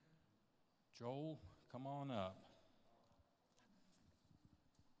Joel, come on up.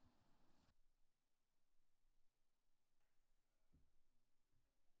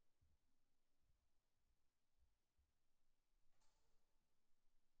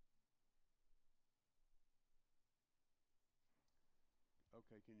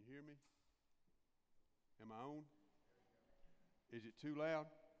 Okay, can you hear me? Am I on? Is it too loud?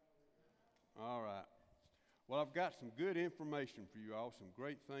 All right. Well, I've got some good information for you all, some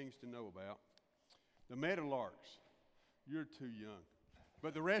great things to know about. The Meadowlarks, you're too young.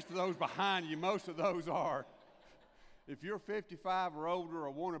 But the rest of those behind you, most of those are. If you're 55 or older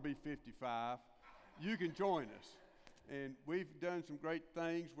or want to be 55, you can join us. And we've done some great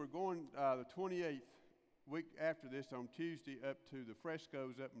things. We're going the 28th week after this on Tuesday up to the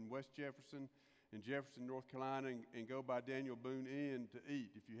Frescoes up in West Jefferson in Jefferson, North Carolina, and go by Daniel Boone Inn to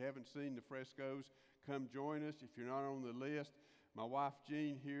eat. If you haven't seen the Frescoes, come join us. If you're not on the list, my wife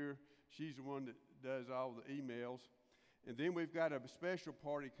Jean here, she's the one that does all the emails. And then we've got a special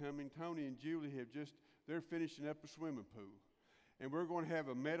party coming. Tony and Julie they're finishing up a swimming pool. And we're going to have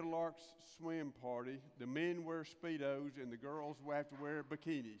a Meadowlarks swim party. The men wear Speedos and the girls will have to wear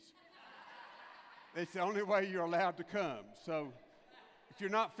bikinis. It's the only way you're allowed to come. So if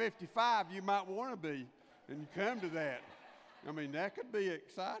you're not 55, you might want to be, and you come to that. I mean, that could be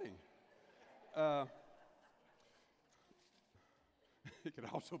exciting. It could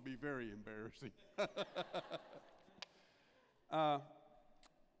also be very embarrassing. I'm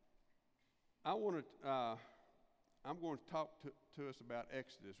going to talk to us about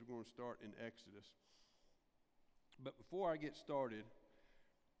Exodus. We're going to start in Exodus. But before I get started,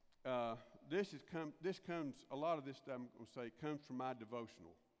 a lot of this stuff I'm going to say comes from my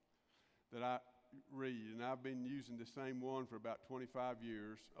devotional that I read, and I've been using the same one for about 25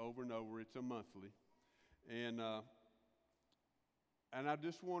 years, over and over. It's a monthly, and I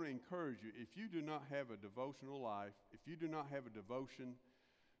just want to encourage you: if you do not have a devotional life, if you do not have a devotion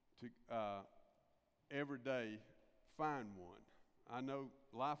to every day, find one. I know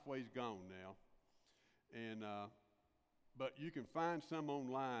Lifeway's gone now, and but you can find some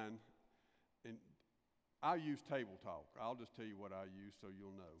online, and I use Table Talk. I'll just tell you what I use so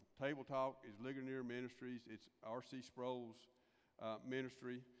you'll know. Table Talk is Ligonier Ministries. It's R.C. Sproul's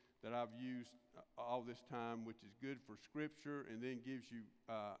ministry that I've used all this time, which is good for Scripture and then gives you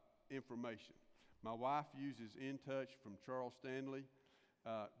information. My wife uses In Touch from Charles Stanley,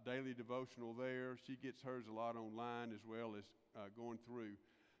 daily devotional there. She gets hers a lot online as well as going through.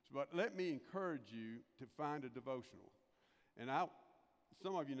 But let me encourage you to find a devotional. And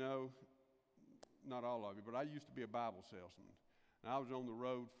some of you know, not all of you, but I used to be a Bible salesman. And I was on the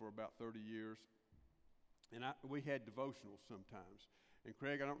road for about 30 years. And we had devotionals sometimes. And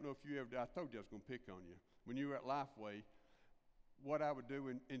Craig, I don't know if you ever did. I told you I was going to pick on you. When you were at Lifeway, what I would do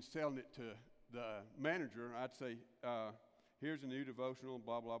in selling it to the manager, I'd say, here's a new devotional,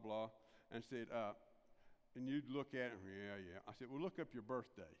 blah, blah, blah. And said, and you'd look at it, yeah. I said, well, look up your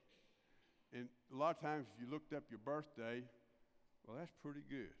birthday. And a lot of times if you looked up your birthday, well, that's pretty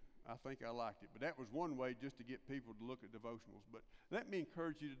good. I think I liked it. But that was one way just to get people to look at devotionals. But let me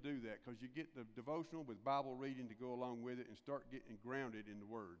encourage you to do that, because you get the devotional with Bible reading to go along with it and start getting grounded in the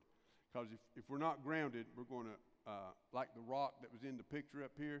Word. Because if we're not grounded, we're going to, like the rock that was in the picture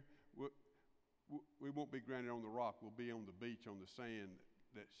up here, we won't be grounded on the rock. We'll be on the beach, on the sand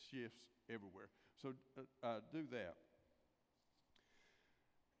that shifts everywhere. So do that.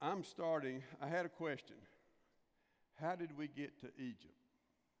 I had a question. How did we get to Egypt?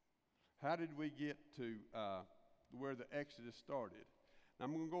 How did we get to where the Exodus started? Now,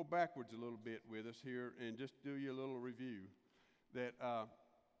 I'm going to go backwards a little bit with us here and just do you a little review. That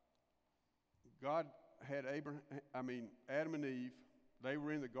God had Adam and Eve. They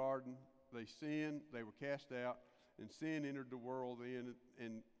were in the garden. They sinned. They were cast out, and sin entered the world then.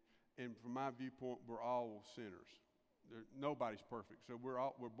 And from my viewpoint, we're all sinners. Nobody's perfect, so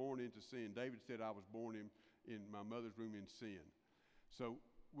we're born into sin. David said, "I was born in my mother's womb in sin." So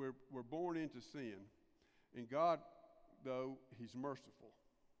we're born into sin, and God, though, He's merciful.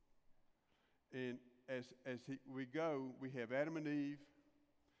 And as we go, we have Adam and Eve.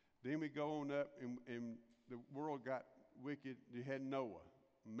 Then we go on up, and the world got wicked. You had Noah,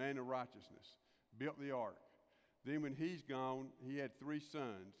 man of righteousness, built the ark. Then when he's gone, he had 3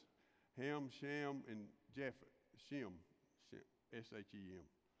 sons, Ham, Shem, and Japheth. Shem, S-H-E-M.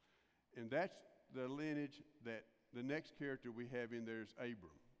 And that's the lineage that the next character we have in there is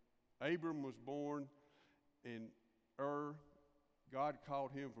Abram. Abram was born in Ur. God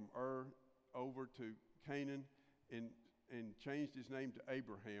called him from Ur over to Canaan and changed his name to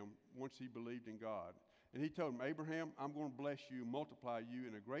Abraham once he believed in God. And he told him, Abraham, I'm going to bless you, multiply you,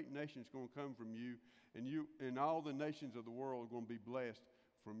 and a great nation is going to come from you, and all the nations of the world are going to be blessed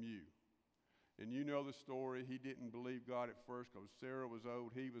from you. And you know the story. He didn't believe God at first because Sarah was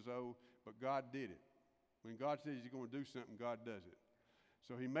old, he was old, but God did it. When God says he's going to do something, God does it.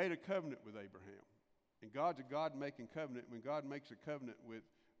 So he made a covenant with Abraham. And God's a God-making covenant. When God makes a covenant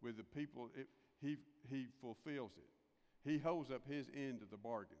with the people, he fulfills it. He holds up his end of the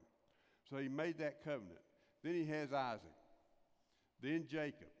bargain. So he made that covenant. Then he has Isaac. Then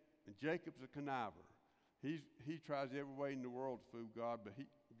Jacob. And Jacob's a conniver. He tries every way in the world to fool God, but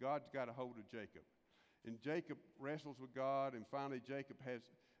God's got a hold of Jacob. And Jacob wrestles with God, and finally Jacob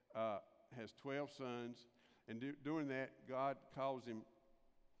has 12 sons. And during that, God calls him,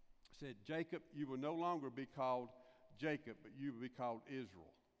 said, Jacob, you will no longer be called Jacob, but you will be called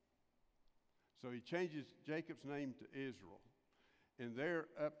Israel. So he changes Jacob's name to Israel. And they're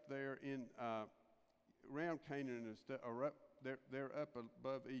up there in around Canaan and stuff, or they're up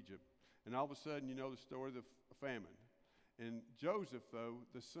above Egypt. And all of a sudden, you know the story of the famine. And Joseph, though,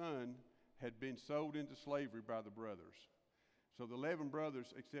 the son, had been sold into slavery by the brothers. So the 11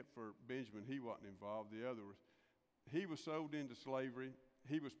 brothers, except for Benjamin, he wasn't involved. The other was, he was sold into slavery.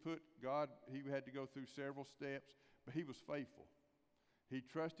 He had to go through several steps, but he was faithful. He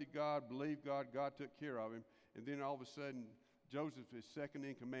trusted God, believed God, God took care of him. And then all of a sudden, Joseph is second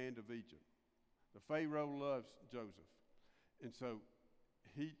in command of Egypt. The Pharaoh loves Joseph. And so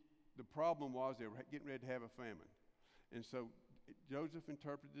the problem was they were getting ready to have a famine. And so Joseph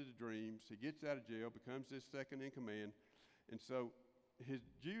interpreted the dreams. He gets out of jail, becomes this second in command. And so his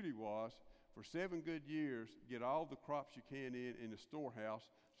duty was, for 7 good years, get all the crops you can in the storehouse,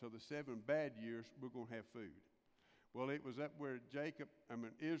 so the 7 bad years, we're going to have food. Well, it was up where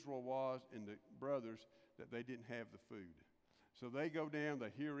Israel was and the brothers that they didn't have the food. So they go down,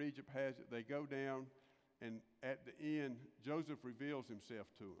 they hear Egypt has it, they go down, and at the end, Joseph reveals himself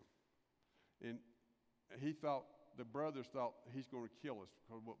to them. And the brothers thought he's going to kill us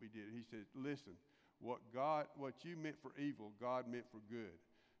because of what we did. He said, listen, what you meant for evil, God meant for good.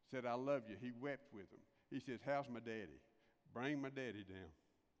 Said, I love you. He wept with them. He says, how's my daddy? Bring my daddy down.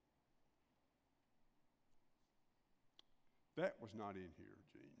 That was not in here,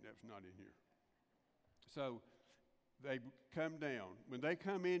 Gene. That was not in here. So they come down. When they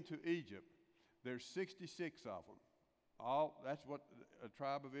come into Egypt, there's 66 of them. That's what a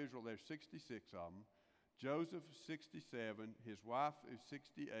tribe of Israel, there's 66 of them. Joseph is 67, his wife is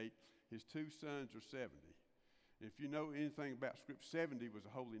 68, his 2 sons are 70. If you know anything about Scripture, 70 was a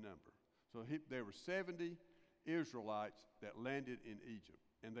holy number. So there were 70 Israelites that landed in Egypt,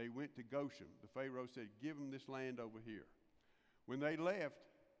 and they went to Goshen. The Pharaoh said, give them this land over here. When they left,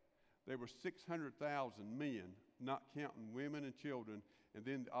 there were 600,000 men, not counting women and children, and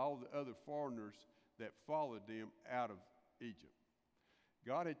then all the other foreigners that followed them out of Egypt.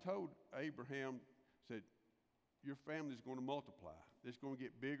 God had told Abraham, said, your family is going to multiply. It's going to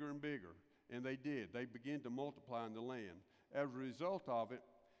get bigger and bigger. And they did. They began to multiply in the land. As a result of it,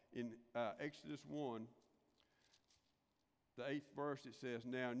 in Exodus 1, the 8th verse, it says,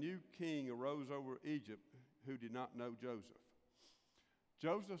 now a new king arose over Egypt who did not know Joseph.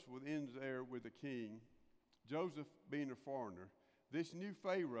 Joseph was in there with the king. Joseph being a foreigner. This new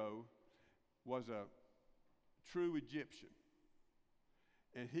Pharaoh was a true Egyptian.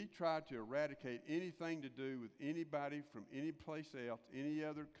 And he tried to eradicate anything to do with anybody from any place else, any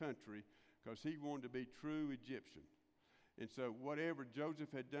other country, because he wanted to be true Egyptian. And so whatever Joseph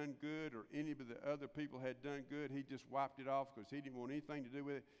had done good or any of the other people had done good, he just wiped it off because he didn't want anything to do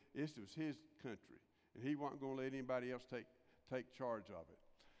with it. This was his country, and he wasn't going to let anybody else take charge of it.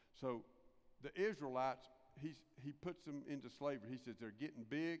 So the Israelites, he puts them into slavery. He says they're getting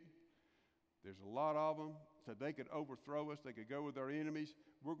big. There's a lot of them. So they could overthrow us. They could go with our enemies.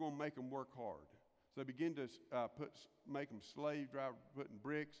 We're going to make them work hard. So they begin to make them slave drivers, putting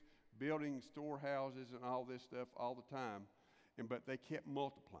bricks, building storehouses and all this stuff all the time. But they kept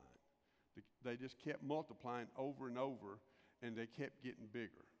multiplying. They just kept multiplying over and over, and they kept getting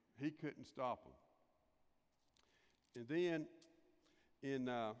bigger. He couldn't stop them. And then in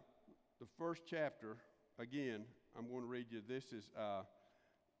the first chapter, again, I'm going to read you, this is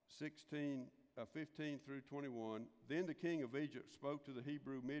 15 through 21. Then the king of Egypt spoke to the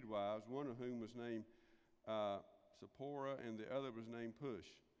Hebrew midwives, one of whom was named Zipporah, and the other was named Push.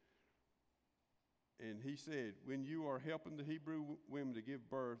 And he said, when you are helping the Hebrew women to give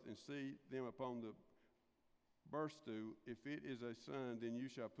birth and see them upon the birth stool, if it is a son, then you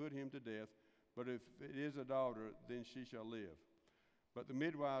shall put him to death. But if it is a daughter, then she shall live. But the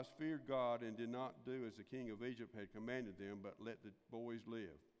midwives feared God and did not do as the king of Egypt had commanded them, but let the boys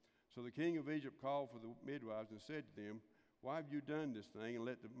live. So the king of Egypt called for the midwives and said to them, "Why have you done this thing and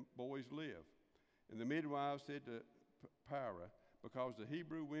let the boys live?" And the midwives said to Pharaoh, "Because the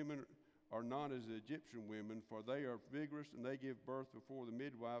Hebrew women are not as the Egyptian women, for they are vigorous and they give birth before the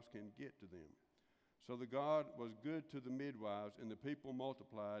midwives can get to them." So the God was good to the midwives, and the people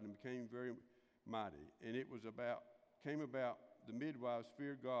multiplied and became very mighty. And came about the midwives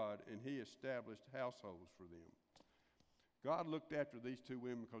feared God, and he established households for them. God looked after these two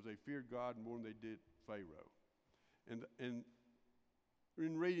women because they feared God more than they did Pharaoh. And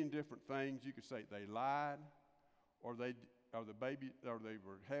in reading different things, you could say they lied, or they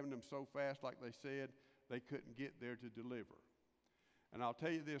were having them so fast, like they said, they couldn't get there to deliver. And I'll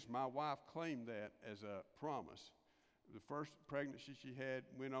tell you this, my wife claimed that as a promise. The first pregnancy she had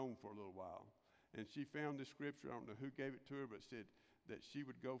went on for a little while. And she found this scripture, I don't know who gave it to her, but it said that she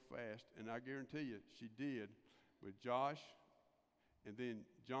would go fast. And I guarantee you, she did with Josh. And then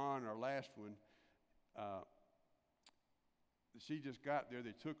John, our last one, she just got there.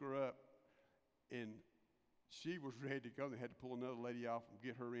 They took her up, and she was ready to go. They had to pull another lady off and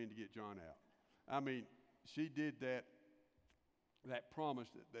get her in to get John out. I mean, she did that promise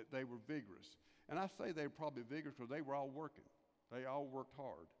that they were vigorous. And I say they were probably vigorous because they were all working. They all worked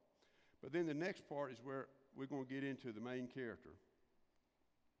hard. But then the next part is where we're going to get into the main character.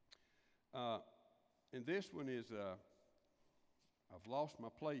 And this one is, I've lost my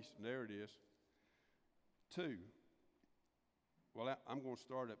place, and there it is. 2. Well, I'm going to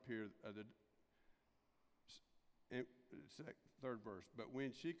start up here, third verse. But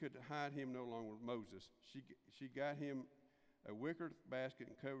when she could hide him no longer with Moses, she got him a wicker basket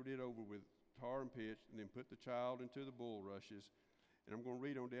and covered it over with tar and pitch, and then put the child into the bulrushes. And I'm going to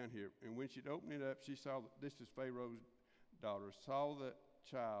read on down here. And when she'd opened it up, she saw, this is Pharaoh's daughter, saw the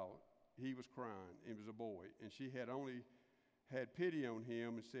child. He was crying. It was a boy. And she had only had pity on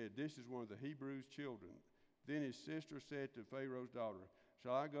him and said, "This is one of the Hebrews' children." Then his sister said to Pharaoh's daughter,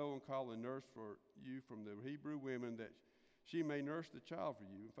 "Shall I go and call a nurse for you from the Hebrew women, that she may nurse the child for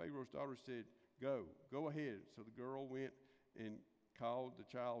you?" And Pharaoh's daughter said, Go ahead." So the girl went and called the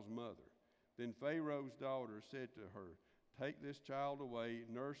child's mother. Then Pharaoh's daughter said to her, "Take this child away,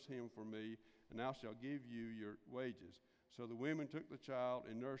 nurse him for me, and I shall give you your wages." So the women took the child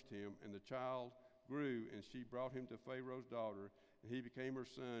and nursed him, and the child grew, and she brought him to Pharaoh's daughter, and he became her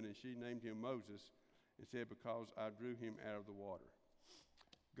son, and she named him Moses, and said, "Because I drew him out of the water."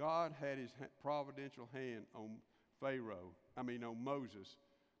 God had his providential hand on Moses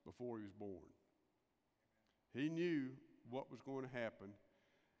before he was born. He knew what was going to happen.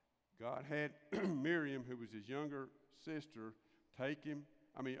 God had Miriam, who was his older sister, take him,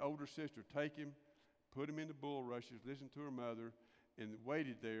 put him in the bulrushes, listened to her mother, and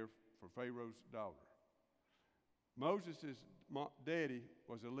waited there for Pharaoh's daughter. Moses' daddy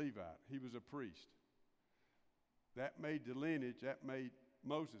was a Levite. He was a priest. That made the lineage, that made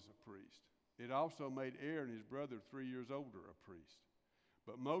Moses a priest. It also made Aaron, his brother, 3 years older, a priest.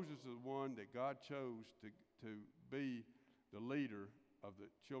 But Moses is the one that God chose to be the leader of the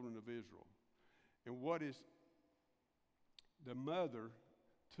children of Israel. And the mother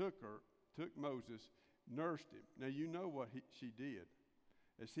took Moses, nursed him. Now you know what she did.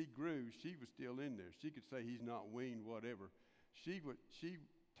 As he grew, she was still in there. She could say he's not weaned, whatever. She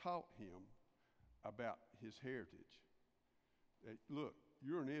taught him about his heritage. That, look,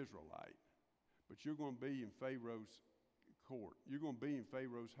 you're an Israelite, but you're going to be in Pharaoh's court. You're going to be in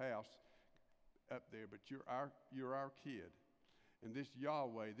Pharaoh's house up there, but you're our kid. And this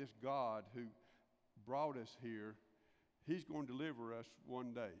Yahweh, this God who brought us here, he's going to deliver us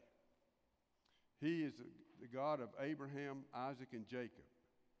one day. He is the God of Abraham, Isaac, and Jacob.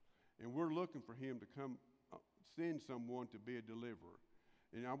 And we're looking for him to come send someone to be a deliverer.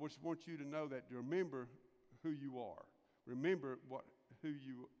 And I just want you to know that, to remember who you are. Remember what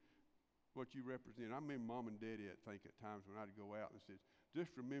you represent. I remember Mom and Daddy, I think, at times when I'd go out and said,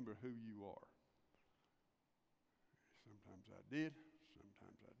 just remember who you are. Sometimes I did,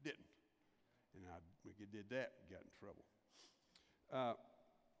 sometimes I didn't. And when I did that, I got in trouble.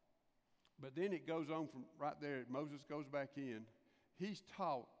 But then it goes on from right there. Moses goes back in. He's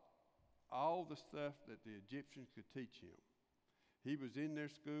taught all the stuff that the Egyptians could teach him. He was in their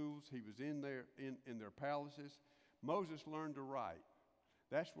schools. He was in their palaces. Moses learned to write.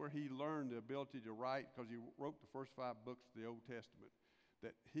 That's where he learned the ability to write, because he wrote the first 5 books of the Old Testament,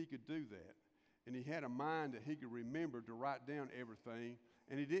 that he could do that. And he had a mind that he could remember to write down everything,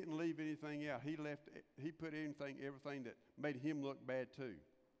 and he didn't leave anything out. He put everything that made him look bad too,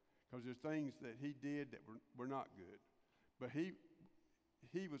 because there's things that he did that were not good. But he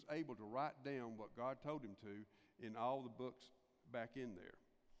was able to write down what God told him to in all the books back in there.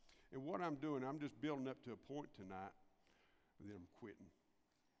 And what I'm doing, I'm just building up to a point tonight, and then I'm quitting.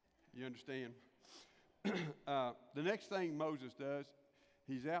 You understand? The next thing Moses does,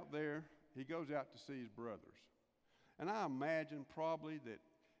 he's out there, he goes out to see his brothers. And I imagine probably that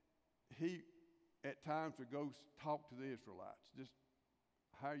he at times would go talk to the Israelites. Just,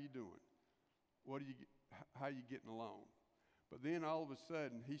 how are you doing? How are you getting along? But then all of a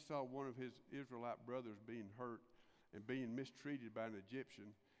sudden, he saw one of his Israelite brothers being hurt and being mistreated by an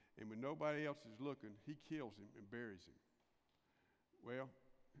Egyptian. And when nobody else is looking, he kills him and buries him. Well,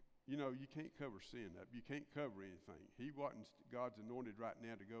 you know, you can't cover sin up. You can't cover anything. He wasn't God's anointed right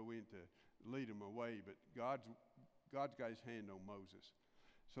now to go in to lead him away, but God's got his hand on Moses.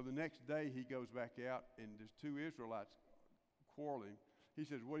 So the next day he goes back out, and there's two Israelites quarreling. He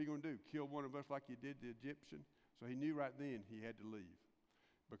says, what are you going to do, kill one of us like you did the Egyptian? So he knew right then he had to leave,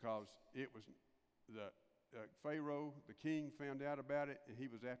 because it was the Pharaoh, the king, found out about it, and he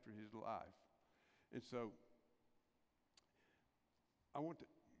was after his life. And so I'm going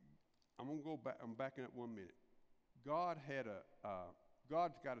to go back. I'm backing up 1 minute. God's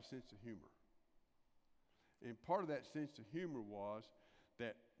got a sense of humor. And part of that sense of humor was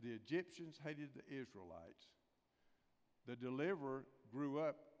that the Egyptians hated the Israelites. The deliverer grew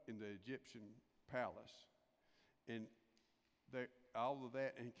up in the Egyptian palace, and all of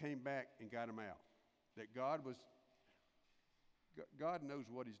that, and came back and got him out. That God knows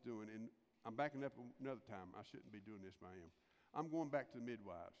what he's doing. And I'm backing up another time. I shouldn't be doing this, but I am. I'm going back to the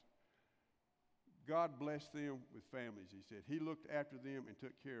midwives. God blessed them with families, he said. He looked after them and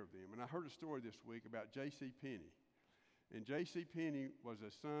took care of them. And I heard a story this week about J.C. Penney. And J.C. Penney was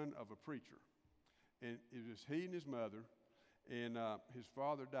a son of a preacher. And it was he and his mother, and his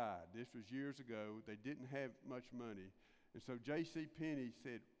father died. This was years ago. They didn't have much money. And so J.C. Penney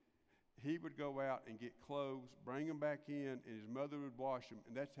said he would go out and get clothes, bring them back in, and his mother would wash them,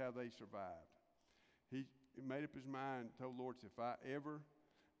 and that's how they survived. He made up his mind, told the Lord, if I ever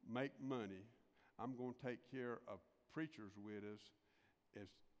make money, I'm going to take care of preachers' widows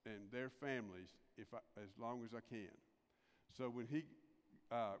and their families as long as I can. So when he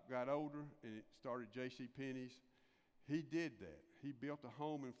got older and started J.C. Penney's, he did that. He built a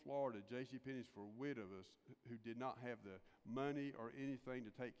home in Florida, J.C. Penney's, for widows who did not have the money or anything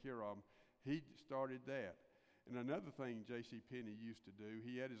to take care of them. He started that. And another thing J.C. Penney used to do,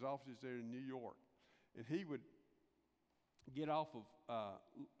 he had his offices there in New York, and he would get off of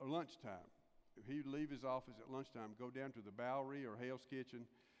lunchtime. He would leave his office at lunchtime, go down to the Bowery or Hell's Kitchen,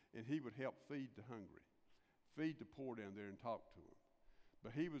 and he would help feed the hungry, feed the poor down there and talk to them.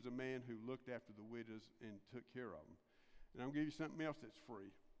 But he was a man who looked after the widows and took care of them. And I'm going to give you something else that's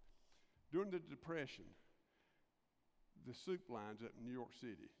free. During the Depression, the soup lines up in New York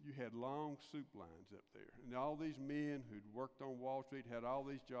City, you had long soup lines up there. And all these men who'd worked on Wall Street, had all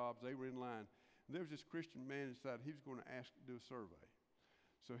these jobs, they were in line. And there was this Christian man who decided he was going to do a survey.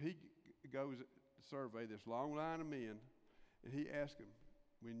 So he goes to survey this long line of men, and he asked them,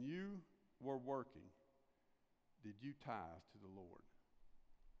 when you were working, did you tithe to the Lord?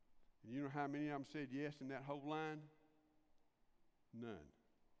 And you know how many of them said yes in that whole line? None.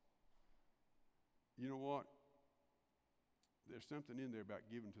 You know what? There's something in there about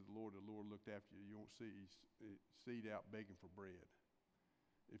giving to the Lord. The Lord looked after you. You won't see seed out begging for bread.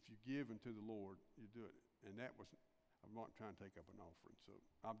 If you give unto the Lord, you do it. And that was, I'm not trying to take up an offering, so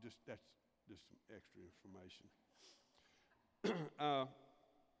that's just some extra information.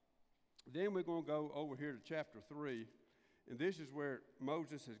 Then we're going to go over here to chapter 3, and this is where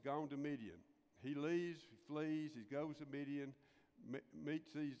Moses has gone to Midian. He leaves, he flees, he goes to Midian,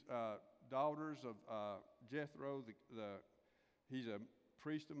 meets these daughters of Jethro. He's a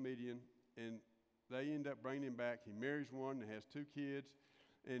priest of Midian, and they end up bringing him back. He marries one and has 2 kids,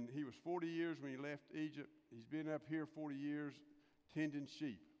 and he was 40 years when he left Egypt. He's been up here 40 years tending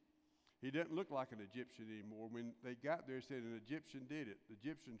sheep. He doesn't look like an Egyptian anymore. When they got there, it said an Egyptian did it. The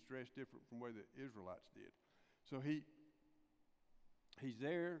Egyptians dressed different from the way the Israelites did. So he's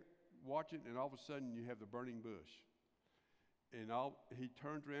there watching, and all of a sudden you have the burning bush. And he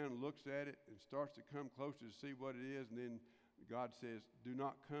turns around and looks at it and starts to come closer to see what it is, and then God says, do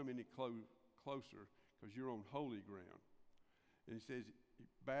not come any closer, because you're on holy ground. And he says, he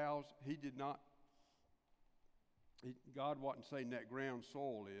bows. God wasn't saying that ground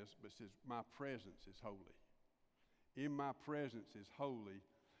soil is, but says, my presence is holy. In my presence is holy,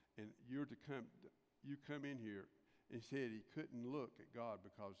 and you come in here. And he said he couldn't look at God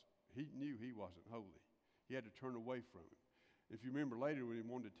because he knew he wasn't holy. He had to turn away from him. If you remember later when he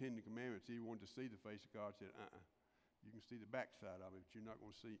wanted to tend the commandments, he wanted to see the face of God. Said, you can see the backside of it, but you're not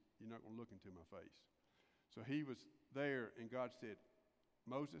going to look into my face. So he was there, and God said,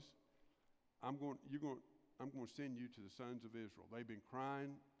 Moses, I'm going to send you to the sons of Israel. They've been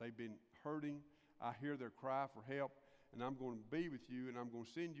crying. They've been hurting. I hear their cry for help, and I'm going to be with you, and I'm going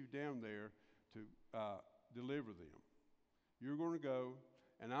to send you down there to deliver them. You're going to go,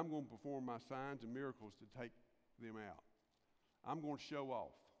 and I'm going to perform my signs and miracles to take them out. I'm going to show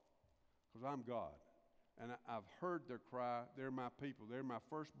off because I'm God. And I've heard their cry. They're my people. They're my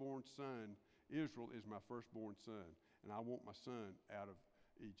firstborn son. Israel is my firstborn son, and I want my son out of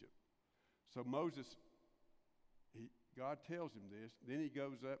Egypt. So Moses, God tells him this. Then he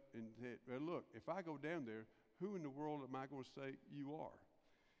goes up and said, well, look, if I go down there, who in the world am I going to say you are?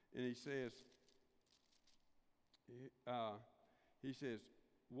 And he says,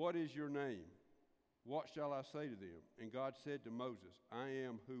 what is your name? What shall I say to them? And God said to Moses, I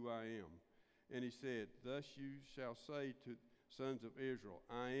am who I am. And he said, thus you shall say to sons of Israel,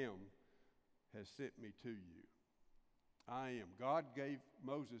 I am has sent me to you. I am. God gave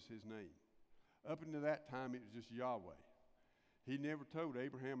Moses his name. Up until that time, it was just Yahweh. He never told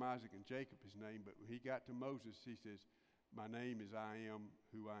Abraham, Isaac, and Jacob his name, but when he got to Moses, he says, my name is I am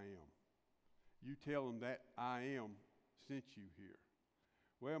who I am. You tell them that I am sent you here.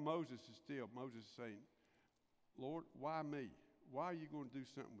 Well, Moses is saying, Lord, why me? Why are you going to do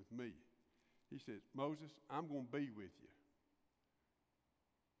something with me? He says, Moses, I'm going to be with you.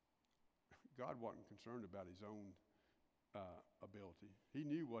 God wasn't concerned about his own ability. He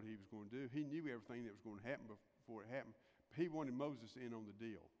knew what he was going to do. He knew everything that was going to happen before it happened. He wanted Moses in on the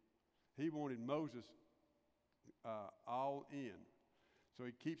deal. He wanted Moses all in. So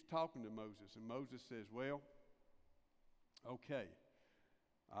he keeps talking to Moses, and Moses says, well, okay,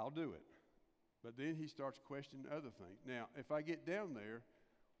 I'll do it. But then he starts questioning other things. Now, if I get down there,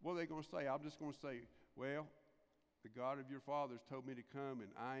 what are they going to say? I'm just going to say, well, the God of your fathers told me to come,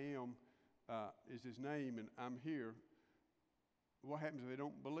 and I am is his name, and I'm here. What happens if they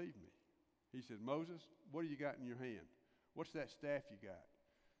don't believe me? He said, Moses, what do you got in your hand? What's that staff you got?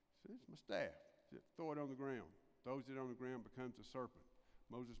 He said, it's my staff. He said, throw it on the ground. Throws it on the ground, becomes a serpent.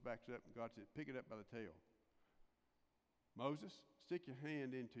 Moses backs up, and God said, pick it up by the tail. Moses, stick your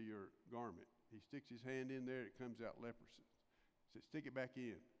hand into your garment. He sticks his hand in there, it comes out leprosy. He said, stick it back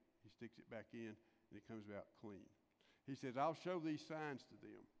in. He sticks it back in, and it comes out clean. He says, I'll show these signs to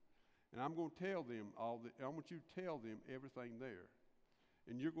them, and I'm going to tell them I want you to tell them everything there,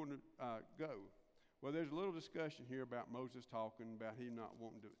 and you're going to go. Well, there's a little discussion here about Moses talking, about him not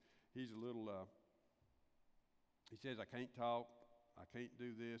wanting to. He's a little, he says, I can't talk, I can't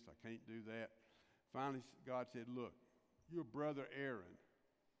do this, I can't do that. Finally, God said, look, your brother Aaron,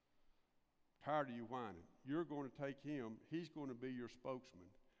 tired of you whining. You're going to take him. He's going to be your spokesman.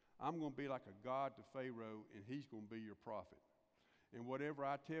 I'm going to be like a god to Pharaoh, and he's going to be your prophet. And whatever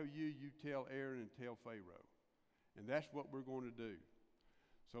I tell you, you tell Aaron and tell Pharaoh. And that's what we're going to do.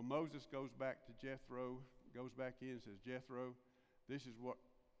 So Moses goes back to Jethro, goes back in and says, Jethro, this is what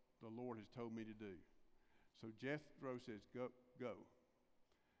the Lord has told me to do. So Jethro says, go.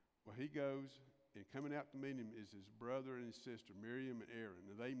 Well, he goes, and coming out to meet him is his brother and his sister, Miriam and Aaron.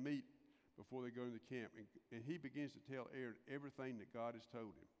 And they meet before they go into the camp. And he begins to tell Aaron everything that God has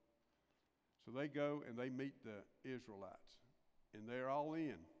told him. So they go and they meet the Israelites. And they're all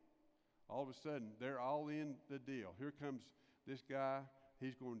in. All of a sudden, they're all in the deal. Here comes this guy.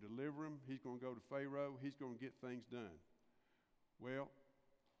 He's going to deliver them. He's going to go to Pharaoh. He's going to get things done. Well,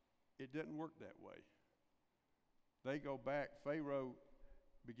 it doesn't work that way. They go back. Pharaoh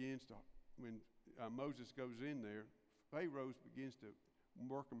begins to, when Moses goes in there, Pharaoh begins to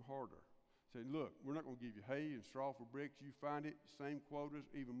work them harder. Say, look, we're not going to give you hay and straw for bricks. You find it, same quotas,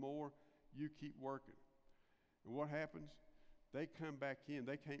 even more. You keep working. And what happens? They come back in.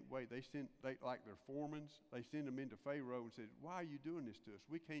 They can't wait. They like their foremans. They send them into Pharaoh and say, why are you doing this to us?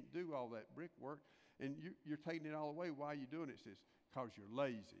 We can't do all that brickwork, and you're taking it all away. Why are you doing it? It says, because you're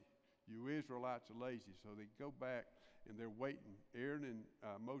lazy. You Israelites are lazy. So they go back, and they're waiting. Aaron and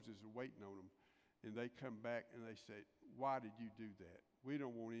Moses are waiting on them, and they come back, and they say, why did you do that? We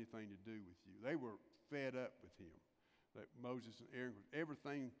don't want anything to do with you. They were fed up with him. That Moses and Aaron,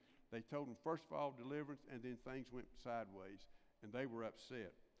 everything, they told them, first of all, deliverance, and then things went sideways, and they were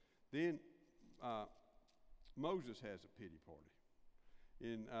upset. Then Moses has a pity party.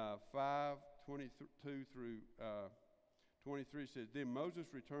 In 5:22 through 23 says, then Moses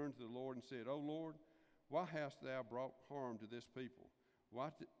returned to the Lord and said, O Lord, why hast thou brought harm to this people?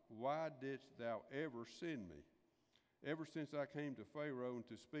 Why didst thou ever send me? Ever since I came to Pharaoh and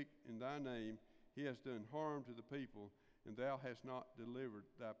to speak in thy name, he has done harm to the people, and thou hast not delivered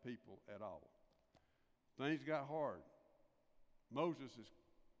thy people at all. Things got hard. Moses is,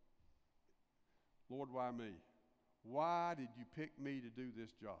 Lord, why me? Why did you pick me to do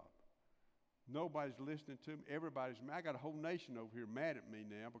this job? Nobody's listening to me. Everybody's mad. I got a whole nation over here mad at me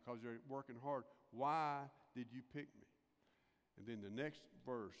now because they're working hard. Why did you pick me? And then the next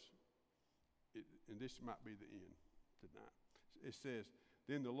verse, and this might be the end tonight. It says,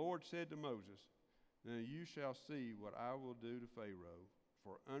 then the Lord said to Moses, now you shall see what I will do to Pharaoh,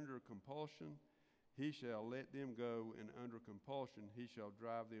 for under compulsion he shall let them go, and under compulsion he shall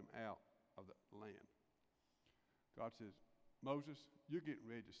drive them out of the land. God says, Moses, you're getting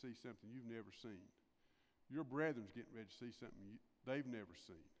ready to see something you've never seen. Your brethren's getting ready to see something they've never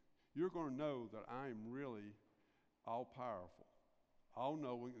seen. You're going to know that I am really all-powerful,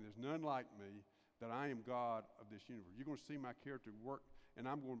 all-knowing, and there's none like me, that I am God of this universe. You're going to see my character work, and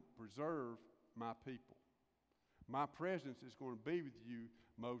I'm going to preserve my people. My presence is going to be with you,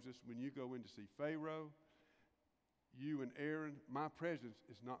 Moses, when you go in to see Pharaoh, you and Aaron. My presence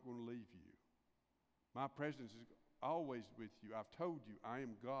is not going to leave you. My presence is always with you. I've told you, I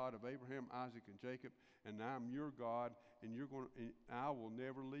am God of Abraham, Isaac, and Jacob, and I'm your God, and I will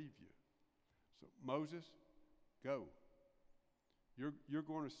never leave you. So Moses, go. You're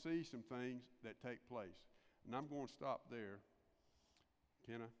going to see some things that take place. And I'm going to stop there.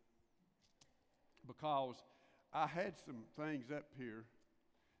 Can I? Because I had some things up here.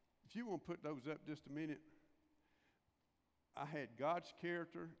 If you want to put those up just a minute. I had God's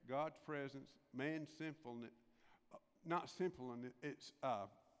character, God's presence, man's sinfulness. Not sinfulness, it's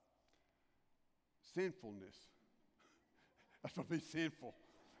sinfulness. That's what be sinful.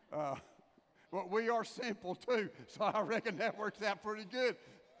 Well, we are sinful too, so I reckon that works out pretty good.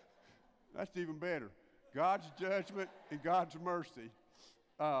 That's even better. God's judgment and God's mercy.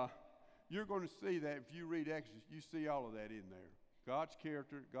 You're going to see that if you read Exodus, you see all of that in there. God's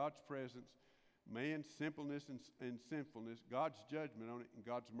character, God's presence, man's simpleness and sinfulness, God's judgment on it, and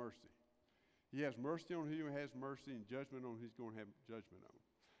God's mercy. He has mercy on who he has mercy and judgment on who he's going to have judgment on.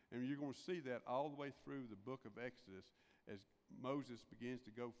 And you're going to see that all the way through the book of Exodus as Moses begins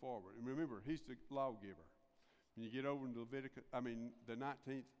to go forward. And remember, he's the lawgiver. When you get over into the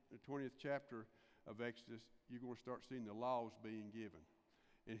 19th, 20th chapter of Exodus, you're going to start seeing the laws being given.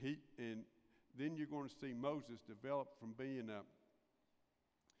 And then you're going to see Moses develop from being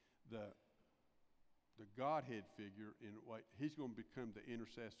the Godhead figure in a way. He's going to become the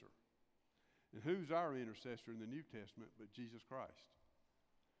intercessor. And who's our intercessor in the New Testament but Jesus Christ?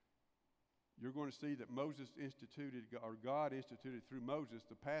 You're going to see that God instituted through Moses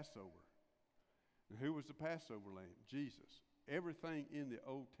the Passover. And who was the Passover lamb? Jesus. Everything in the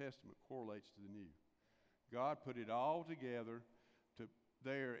Old Testament correlates to the New. God put it all together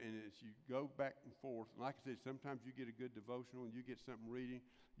there, and as you go back and forth, and like I said, sometimes you get a good devotional and you get something reading,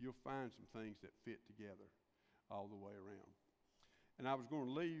 you'll find some things that fit together all the way around. And I was going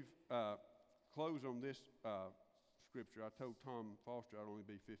to close on this scripture. I told Tom Foster I'd only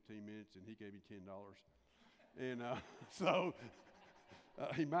be 15 minutes, and he gave me $10. And so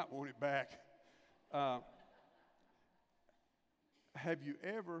he might want it back. Have you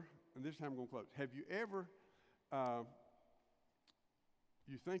ever, and this time I'm going to close, have you ever,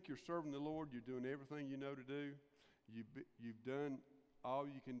 you think you're serving the Lord, you're doing everything you know to do, you've done all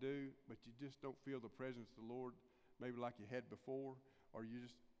you can do, but you just don't feel the presence of the Lord maybe like you had before, or you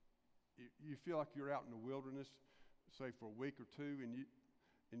feel like you're out in the wilderness, say for a week or two,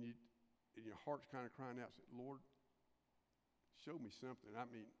 and your heart's kind of crying out, say, Lord, show me something.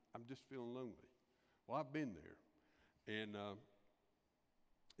 I'm just feeling lonely. Well, I've been there, and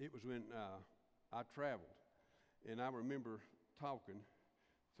it was when I traveled, and I remember talking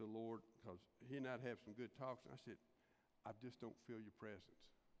to the Lord because he and I'd have some good talks, and I said, I just don't feel your presence.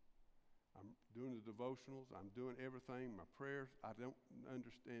 I'm doing the devotionals. I'm doing everything, my prayers. I don't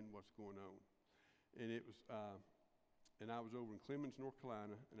understand what's going on. And it was, and I was over in Clemens, North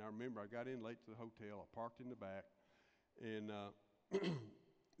Carolina, and I remember I got in late to the hotel. I parked in the back, and the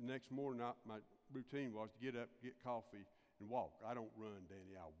next morning my routine was to get up, get coffee, and walk. I don't run,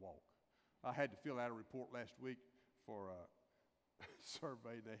 Danny. I walk. I had to fill out a report last week for a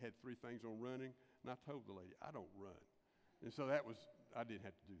survey. They had 3 things on running, and I told the lady, I don't run. And so I didn't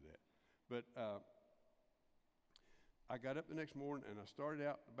have to do that. But I got up the next morning, and I started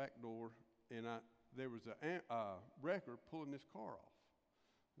out the back door, and there was a wrecker pulling this car off.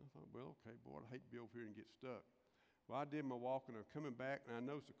 And I thought, well, okay, boy, I'd hate to be over here and get stuck. Well, I did my walk, and I'm coming back, and I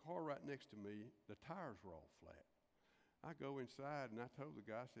noticed the car right next to me, the tires were all flat. I go inside, and I told the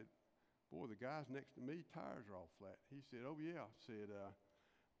guy, I said, boy, the guys next to me, tires are all flat. He said, oh, yeah. I said,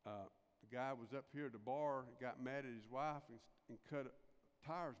 the guy was up here at the bar, got mad at his wife, and cut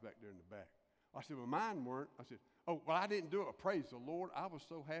tires back there in the back. I said, well, mine weren't. I said, oh, well, I didn't do it. Praise the Lord. I was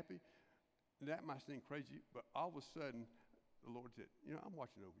so happy. That might seem crazy, but all of a sudden, the Lord said, I'm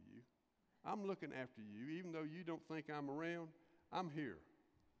watching over you. I'm looking after you. Even though you don't think I'm around, I'm here.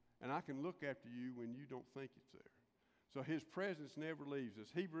 And I can look after you when you don't think it's there. So his presence never leaves us.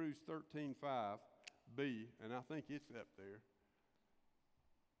 Hebrews 13:5b, and I think it's up there.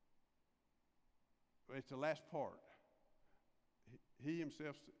 It's the last part. He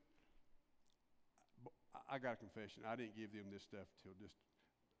himself, I got a confession. I didn't give them this stuff till just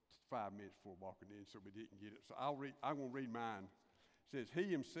 5 minutes before walking in, so we didn't get it. So I'm going to read mine. It says, he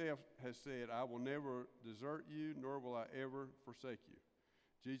himself has said, I will never desert you, nor will I ever forsake you.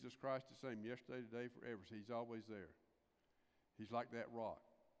 Jesus Christ the same yesterday, today, forever. So he's always there. He's like that rock.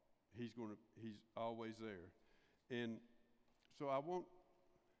 He's always there. And so I want,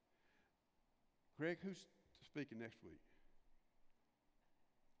 Greg, who's speaking next week?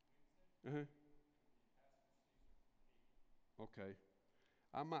 Okay.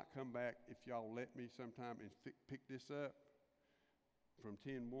 I might come back if y'all let me sometime and pick this up from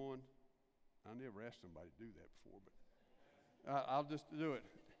 10:1. I never asked somebody to do that before, but I'll just do it.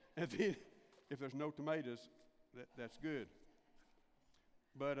 And then if there's no tomatoes, that's good.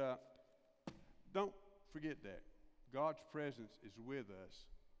 But don't forget that. God's presence is with us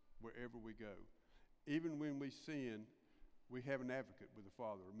wherever we go. Even when we sin, we have an advocate with the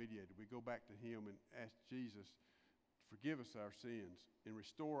Father, a mediator. We go back to him and ask Jesus to forgive us our sins and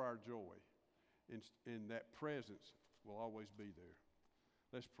restore our joy. And that presence will always be there.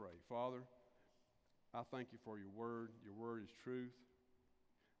 Let's pray. Father, I thank you for your word. Your word is truth.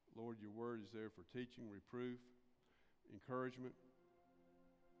 Lord, your word is there for teaching, reproof, encouragement.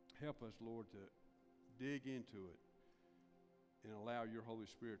 Help us, Lord, to dig into it and allow your Holy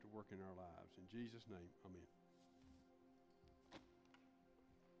Spirit to work in our lives. In Jesus' name, amen.